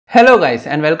Hello guys,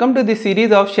 and welcome to the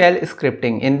series of shell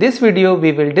scripting. In this video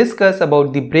we will discuss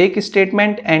about the break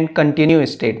statement and continue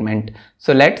statement.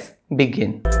 So let's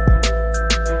begin.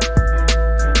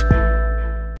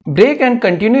 Break and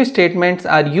continue statements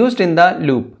are used in the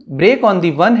loop. Break on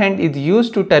the one hand is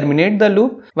used to terminate the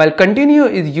loop, while continue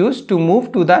is used to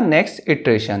move to the next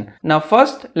iteration. Now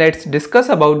first let's discuss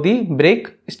about the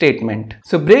break statement.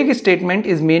 So break statement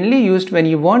is mainly used when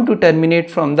you want to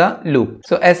terminate from the loop.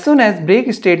 So as soon as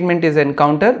break statement is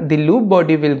encountered, the loop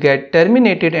body will get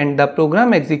terminated and the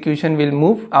program execution will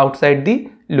move outside the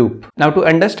loop. Now to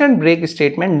understand break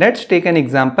statement, let's take an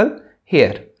example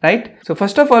here, right? So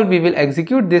first of all, we will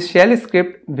execute this shell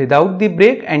script without the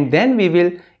break, and then we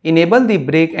will enable the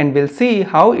break and we'll see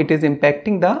how it is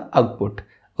impacting the output.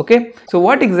 Okay, so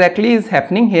what exactly is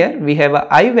happening here? We have a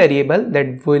I variable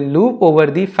that will loop over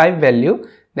the 5 value,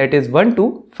 that is 1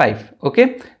 to 5.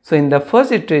 Okay, so in the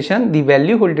first iteration the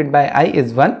value holded by I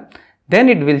is 1. Then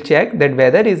it will check that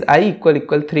whether is I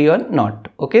equal 3 or not.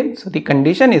 Okay, so the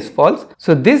condition is false,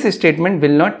 so this statement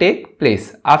will not take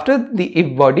place. After the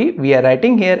if body, we are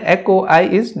writing here echo I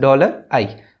is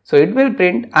 $I. So it will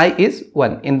print I is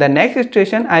 1. In the next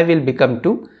iteration I will become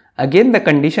 2. Again the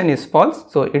condition is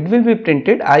false, so it will be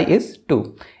printed I is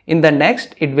 2. In the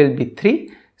next it will be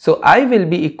 3. So I will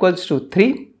be equals to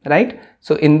 3, right?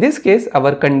 So in this case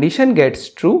our condition gets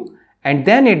true, and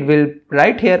then it will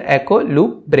write here echo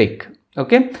loop break.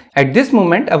 Okay, at this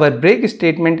moment our break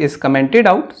statement is commented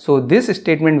out, so this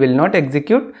statement will not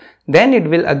execute. Then it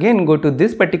will again go to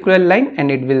this particular line and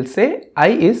it will say I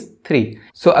is 3.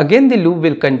 So again the loop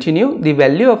will continue. The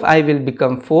value of I will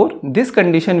become 4. This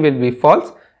condition will be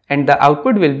false and the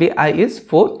output will be I is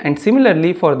 4, and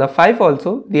similarly for the 5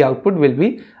 also the output will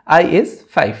be I is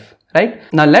 5, right?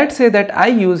 Now let's say that I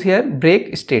use here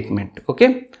break statement.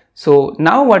 Okay, so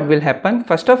now what will happen?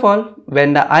 First of all,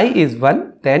 when the I is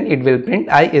 1, then it will print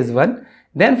I is 1.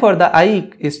 Then for the I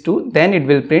is 2, then it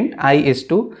will print I is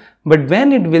 2. But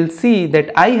when it will see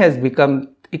that I has become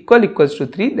equals to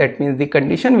 3, that means the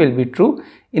condition will be true.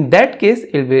 In that case,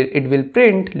 it will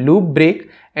print loop break,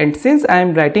 and since I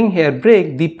am writing here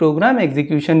break, the program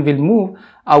execution will move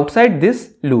outside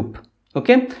this loop.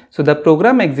 Okay, so the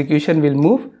program execution will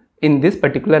move in this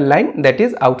particular line, that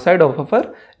is outside of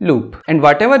our loop, and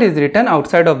whatever is written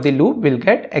outside of the loop will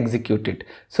get executed.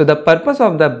 So the purpose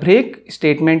of the break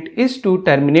statement is to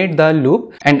terminate the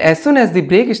loop, and as soon as the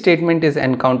break statement is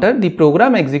encountered, the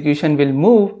program execution will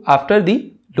move after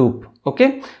the loop.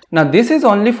 Okay, now this is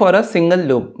only for a single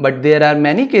loop, but there are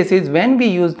many cases when we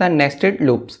use the nested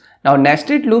loops. Now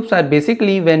nested loops are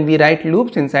basically when we write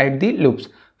loops inside the loops.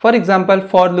 For example,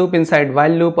 for loop inside while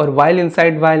loop, or while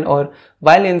inside while, or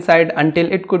while inside until.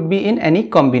 It could be in any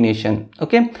combination.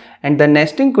 Okay, and the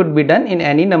nesting could be done in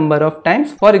any number of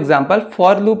times. For example,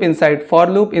 for loop inside while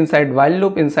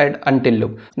loop inside until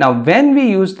loop. Now when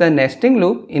we use the nesting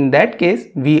loop, in that case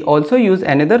we also use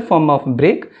another form of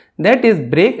break, that is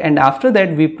break, and after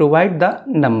that we provide the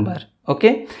number.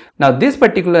 Okay, now this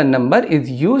particular number is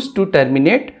used to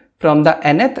terminate from the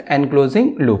nth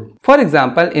enclosing loop. For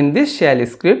example, in this shell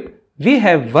script we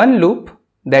have one loop,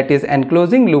 that is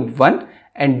enclosing loop 1,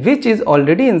 and which is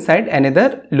already inside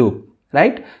another loop,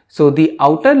 right? So the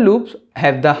outer loops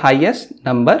have the highest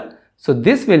number, so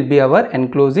this will be our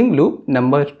enclosing loop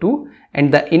number 2,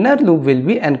 and the inner loop will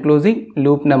be enclosing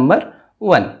loop number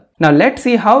 1. Now let's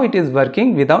see how it is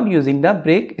working without using the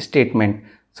break statement.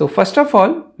 So first of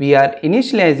all, we are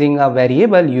initializing a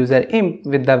variable user imp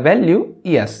with the value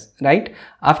yes, right?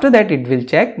 After that it will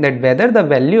check that whether the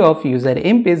value of user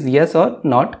imp is yes or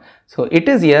not. So it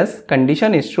is yes,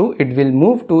 condition is true, it will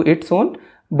move to its own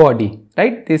body,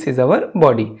 right? This is our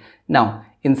body. Now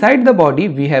inside the body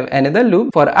we have another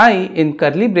loop for I in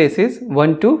curly braces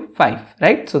 1 to 5,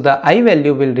 right? So the I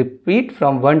value will repeat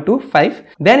from 1 to 5.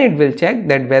 Then it will check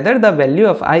that whether the value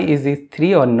of I is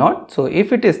 3 or not. So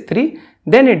if it is 3,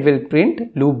 then it will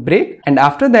print loop break, and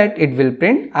after that it will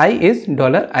print I is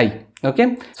 $I.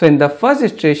 Okay, so in the first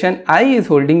iteration I is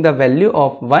holding the value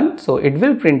of 1, so it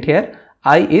will print here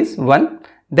I is 1.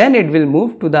 Then it will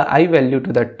move to the I value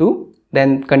to the 2,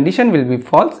 then condition will be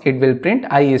false, it will print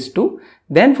I is 2.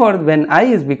 Then for when I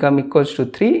is become equals to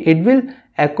 3, it will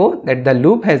echo that the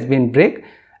loop has been break,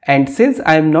 and since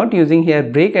I am not using here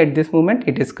break at this moment,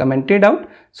 it is commented out,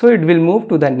 so it will move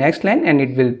to the next line and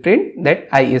it will print that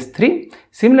I is 3.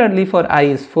 Similarly for I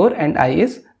is 4 and I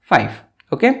is 5.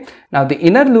 Okay, now the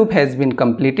inner loop has been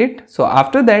completed, so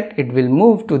after that it will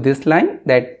move to this line,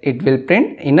 that it will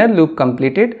print inner loop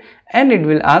completed, and it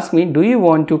will ask me do you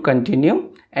want to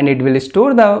continue, and it will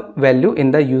store the value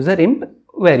in the user imp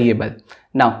variable.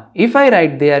 Now if I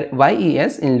write there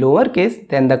yes in lowercase,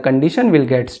 then the condition will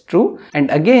get true, and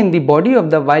again the body of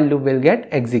the while loop will get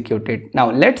executed.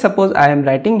 Now let's suppose I am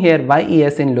writing here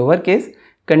yes in lowercase,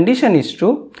 condition is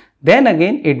true, then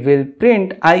again it will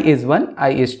print I is 1,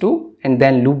 I is 2, and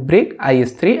then loop break, I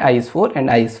is 3, I is 4,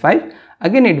 and I is 5.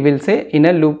 Again it will say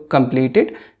inner loop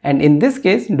completed, and in this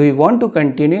case, do you want to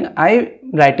continue? I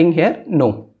writing here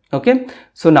no. Okay,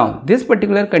 so now this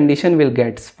particular condition will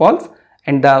get false,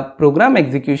 and the program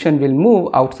execution will move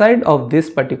outside of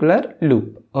this particular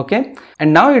loop. Okay,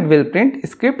 and now it will print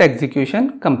script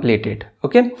execution completed.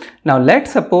 Okay, now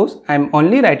let's suppose I am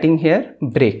only writing here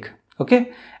break.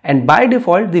 Okay, and by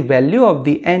default the value of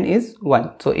the n is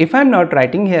 1. So if I am not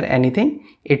writing here anything,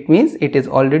 it means it is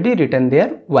already written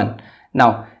there 1.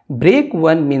 Now break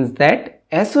 1 means that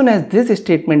as soon as this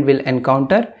statement will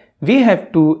encounter, we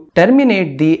have to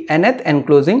terminate the nth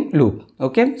enclosing loop.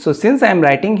 Okay, so since I am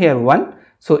writing here 1,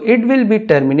 so it will be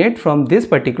terminate from this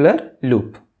particular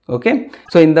loop. Okay,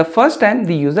 so in the first time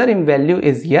the user in value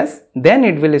is yes, then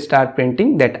it will start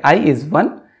printing that I is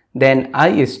 1, then I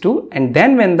is 2, and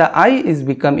then when the I is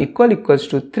become equals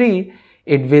to 3,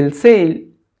 it will say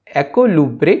echo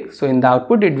loop break. So in the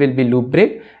output it will be loop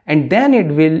break, and then it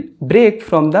will break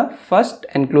from the first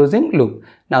enclosing loop.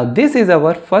 Now this is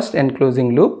our first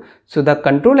enclosing loop, so the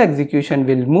control execution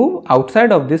will move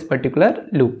outside of this particular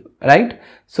loop, right?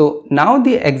 So now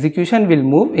the execution will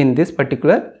move in this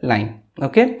particular line.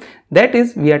 Okay, that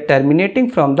is we are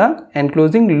terminating from the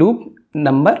enclosing loop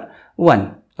number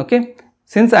 1. Okay,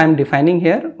 since I am defining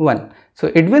here 1,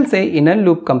 so it will say inner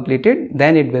loop completed,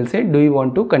 then it will say do you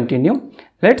want to continue.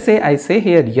 Let's say I say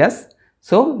here yes,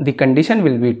 so the condition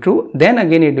will be true, then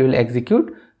again it will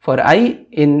execute for I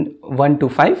in 1 to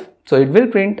 5, so it will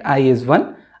print I is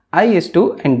 1, I is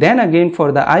 2, and then again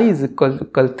for the I is equal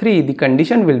 3, the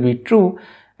condition will be true,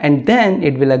 and then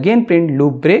it will again print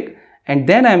loop break, and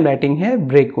then I am writing here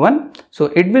break 1, so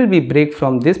it will be break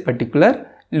from this particular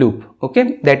loop.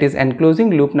 Okay, that is enclosing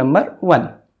loop number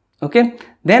 1. Okay,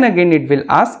 then again it will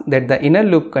ask that the inner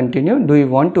loop continue, do you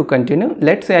want to continue?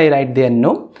 Let's say I write there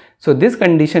no, so this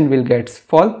condition will get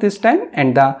false this time,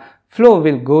 and the flow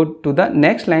will go to the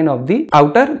next line of the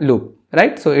outer loop,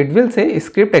 right? So it will say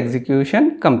script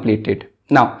execution completed.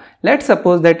 Now let's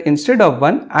suppose that instead of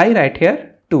 1 I write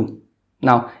here 2.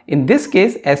 Now in this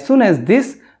case, as soon as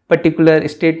this particular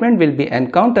statement will be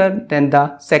encountered, then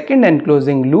the second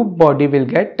enclosing loop body will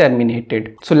get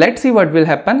terminated. So let's see what will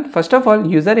happen. First of all,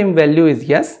 user in value is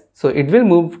yes, so it will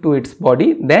move to its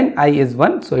body, then I is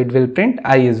 1, so it will print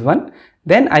I is 1,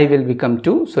 then I will become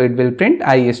 2, so it will print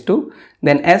I is 2,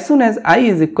 then as soon as I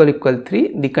is equal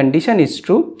 3, the condition is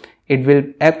true, it will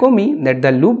echo me that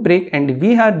the loop break, and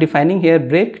we are defining here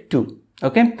break 2.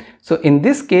 Okay, so in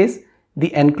this case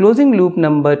the enclosing loop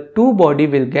number 2 body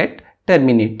will get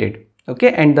terminated.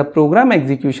 Okay, and the program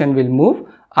execution will move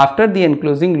after the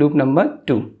enclosing loop number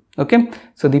 2. Okay,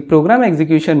 so the program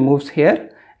execution moves here,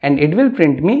 and it will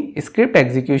print me script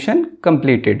execution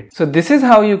completed. So this is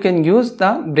how you can use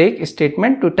the break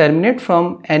statement to terminate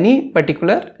from any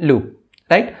particular loop,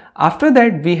 right? After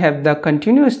that we have the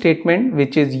continue statement,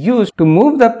 which is used to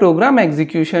move the program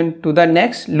execution to the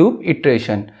next loop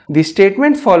iteration. The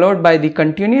statements followed by the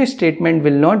continue statement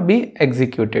will not be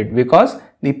executed because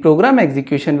the program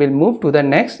execution will move to the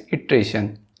next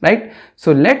iteration, right?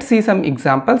 So let's see some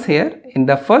examples here. In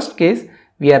the first case,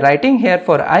 we are writing here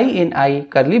for I in I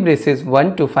curly braces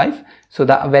 1 to 5. So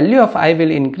the value of I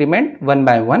will increment 1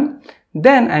 by 1.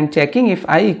 Then I am checking if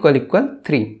I equal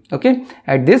 3. Okay,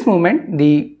 at this moment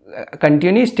the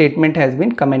continue statement has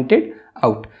been commented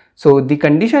out. So the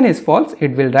condition is false,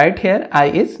 it will write here I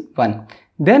is 1.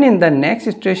 Then in the next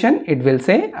iteration it will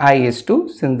say I is 2,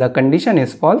 since the condition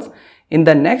is false. In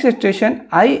the next iteration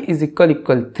I is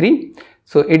equal 3.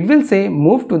 So it will say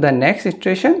move to the next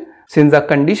iteration since the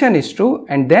condition is true,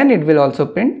 and then it will also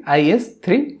print I is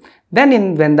 3.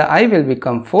 Then when the I will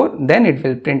become 4, then it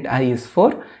will print I is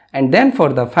 4, and then for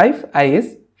the 5 I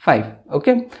is 5.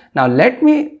 Okay, now let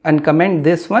me uncomment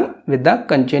this one with the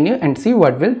continue and see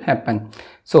what will happen.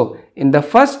 So in the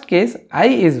first case I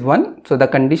is 1, so the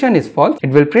condition is false, it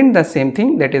will print the same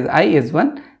thing, that is I is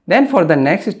 1. Then for the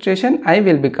next iteration I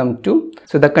will become 2,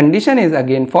 so the condition is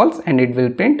again false and it will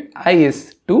print I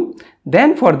is 2.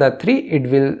 Then for the 3 it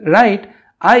will write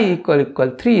I equal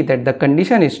 3, that the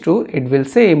condition is true, it will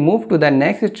say move to the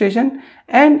next iteration,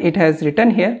 and it has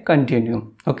written here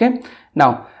continue. Okay,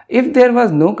 now if there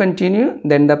was no continue,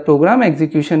 then the program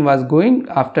execution was going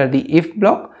after the if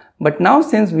block, but now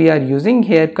since we are using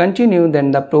here continue,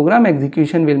 then the program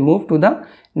execution will move to the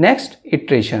next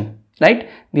iteration, right?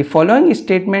 The following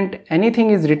statement,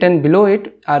 anything is written below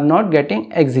it, are not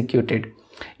getting executed.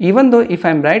 Even though if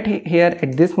I'm right here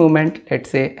at this moment, let's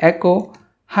say echo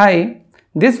hi,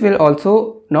 this will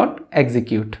also not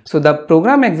execute. So the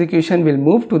program execution will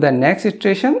move to the next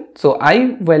iteration. So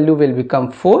I value will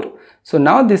become 4. So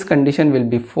now this condition will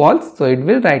be false. So it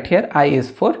will write here I is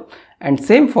 4, and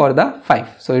same for the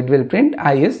 5. So it will print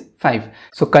I is 5.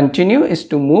 So continue is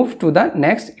to move to the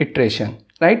next iteration,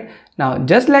 right? Now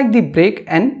just like the break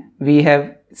n, we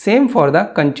have same for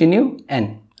the continue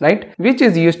n, right? Which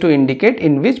is used to indicate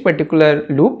in which particular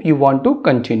loop you want to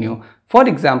continue. For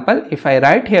example, if I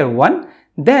write here 1,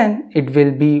 then it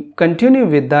will be continue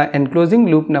with the enclosing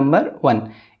loop number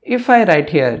 1. If I write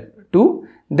here 2,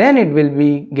 then it will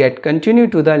be get continue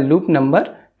to the loop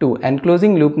number 2,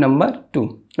 enclosing loop number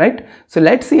 2, right? So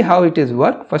let's see how it is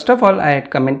work. First of all, I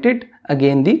had commented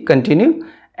again the continue,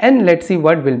 and let's see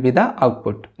what will be the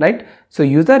output, right? So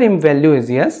user imp value is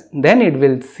yes, then it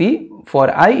will see for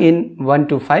I in 1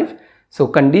 to 5. So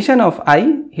condition of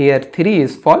I here 3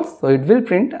 is false, so it will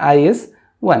print I is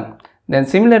 1. Then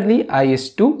similarly I is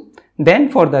 2. Then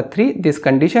for the 3, this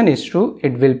condition is true,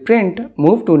 it will print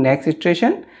move to next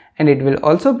iteration, and it will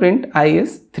also print I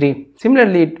is 3.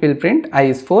 Similarly it will print I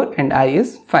is 4 and I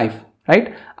is 5,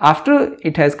 right? After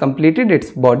it has completed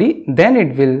its body, then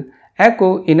it will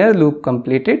echo inner loop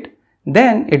completed.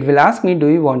 Then it will ask me, do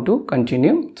you want to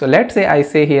continue? So let's say I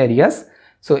say here yes.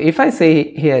 So if I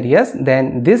say here yes,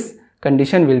 then this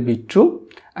condition will be true.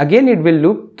 Again it will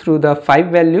loop through the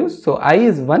 5 values. So I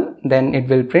is 1, then it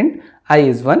will print I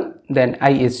is 1, then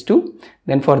I is 2.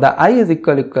 Then for the I is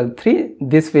equal 3,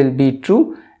 this will be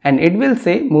true, and it will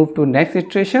say move to next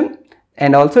iteration,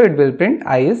 and also it will print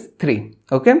I is 3.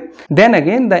 Okay. Then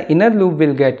again the inner loop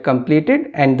will get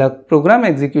completed and the program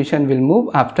execution will move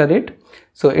after it.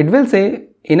 So it will say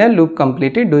inner loop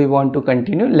completed, do you want to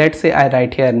continue? Let's say I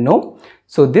write here no.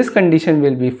 So this condition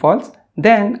will be false.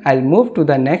 Then I'll move to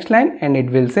the next line and it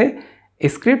will say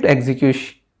script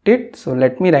executed. So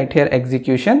let me write here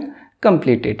execution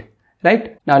completed,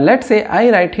 right? Now let's say I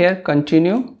write here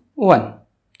continue 1.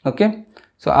 Okay.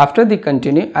 So after the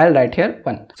continue, I'll write here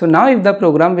 1. So now if the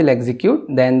program will execute,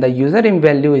 then the user imp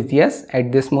value is yes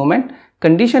at this moment,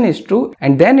 condition is true,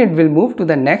 and then it will move to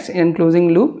the next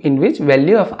enclosing loop in which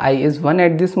value of I is 1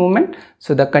 at this moment.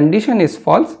 So the condition is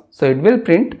false, so it will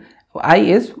print I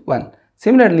is 1.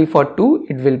 Similarly for 2,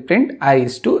 it will print I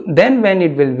is 2. Then when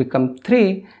it will become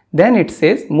 3, then it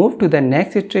says move to the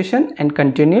next iteration and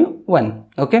continue 1.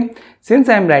 Okay. Since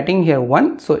I am writing here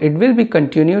 1, so it will be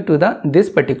continue to this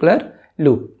particular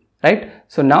loop, right?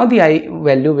 So now the I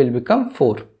value will become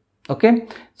 4. Okay.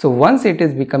 So once it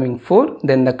is becoming 4,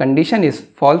 then the condition is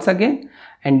false again,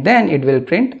 and then it will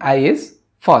print I is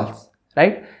false,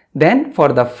 right? Then for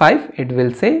the 5, it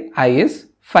will say I is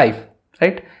 5,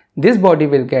 right? This body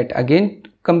will get again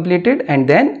completed, and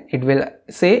then it will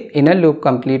say inner loop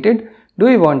completed,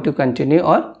 do you want to continue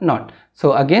or not?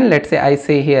 So again let's say I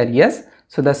say here yes,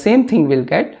 so the same thing will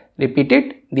get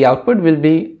repeated. The output will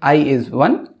be I is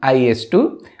 1, I is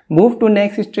 2, move to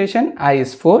next iteration, I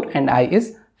is 4 and I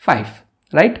is 5,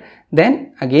 right?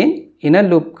 Then again inner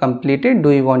loop completed,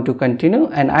 do you want to continue?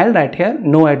 And I'll write here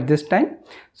no at this time.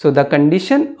 So the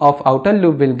condition of outer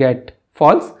loop will get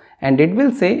false and it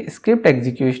will say script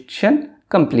execution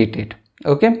completed.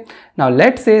 Okay. Now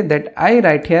let's say that I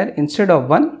write here instead of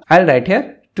 1, I'll write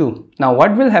here 2. Now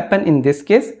what will happen in this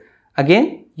case?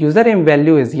 Again user imp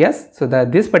value is yes, so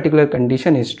this particular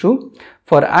condition is true.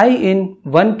 For I in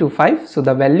 1 to 5, so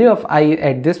the value of I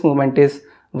at this moment is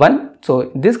 1,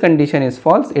 so this condition is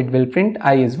false, it will print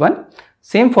I is 1.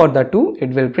 Same for the 2, it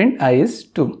will print I is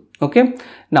 2. Okay.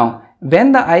 Now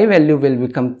when the I value will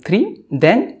become 3,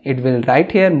 then it will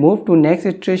write here move to next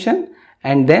iteration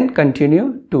and then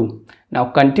continue 2. Now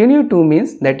continue 2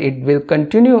 means that it will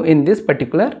continue in this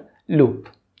particular loop.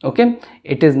 Okay,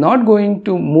 it is not going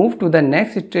to move to the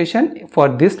next iteration for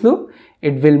this loop,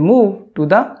 it will move to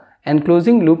the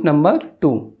enclosing loop number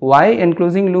 2. Why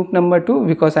enclosing loop number 2?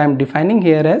 Because I am defining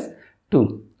here as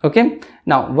 2. Okay.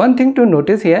 Now one thing to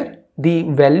notice here, the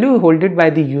value holded by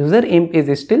the user imp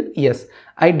is still yes.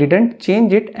 I didn't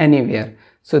change it anywhere.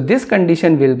 So this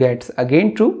condition will get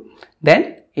again true.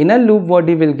 Then inner loop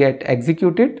body will get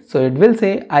executed. So it will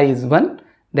say I is 1.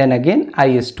 Then again I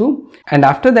is 2, and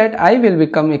after that I will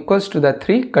become equals to the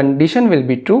 3, condition will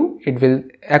be true, it will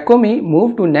echo me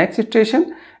move to next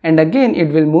iteration, and again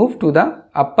it will move to the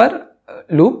upper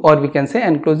loop, or we can say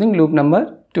enclosing loop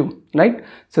number 2, right?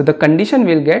 So the condition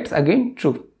will get again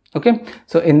true. Okay,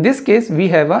 so in this case we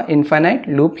have a infinite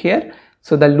loop here,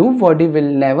 so the loop body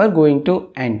will never going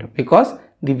to end because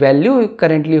the value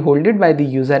currently holded by the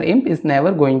user imp is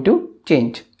never going to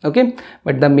change. Okay,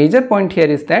 but the major point here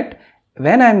is that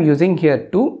when I am using here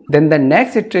 2, then the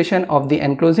next iteration of the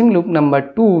enclosing loop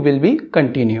number 2 will be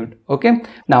continued. Okay.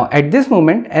 Now at this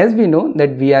moment, as we know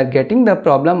that we are getting the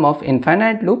problem of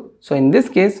infinite loop. So in this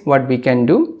case, what we can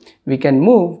do, we can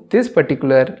move this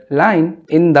particular line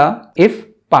in the if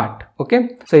part.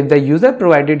 Okay. So if the user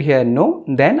provided here no,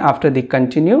 then after the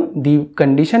continue, the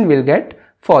condition will get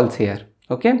false here.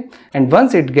 Okay, and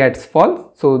once it gets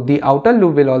false, so the outer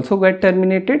loop will also get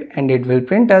terminated and it will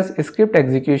print us script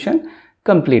execution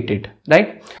completed,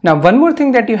 right? Now one more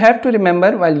thing that you have to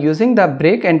remember while using the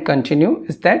break and continue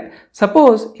is that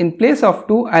suppose in place of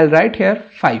 2 I'll write here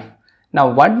 5.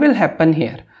 Now what will happen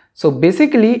here? So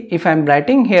basically if I'm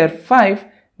writing here 5,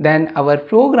 then our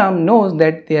program knows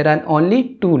that there are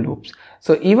only 2 loops.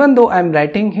 So even though I'm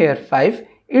writing here 5,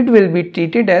 it will be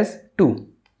treated as 2.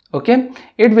 Okay,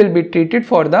 it will be treated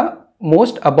for the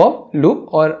most above loop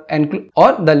or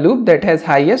the loop that has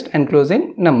highest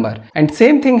enclosing number. And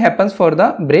same thing happens for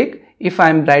the break. If I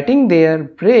am writing there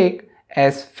break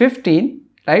as 15,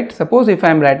 right? Suppose if I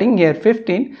am writing here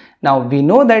 15, now we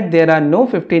know that there are no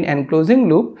 15 enclosing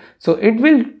loop, so it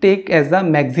will take as the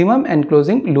maximum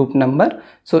enclosing loop number.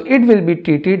 So it will be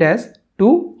treated as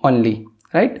 2 only,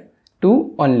 right?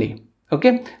 2 only.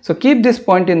 Okay, so keep this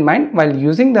point in mind while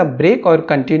using the break or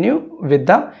continue with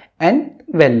the n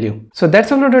value. So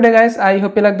that's all for today guys. I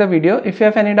hope you like the video. If you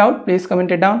have any doubt, please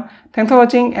comment it down. Thanks for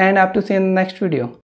watching and I have to see you in the next video.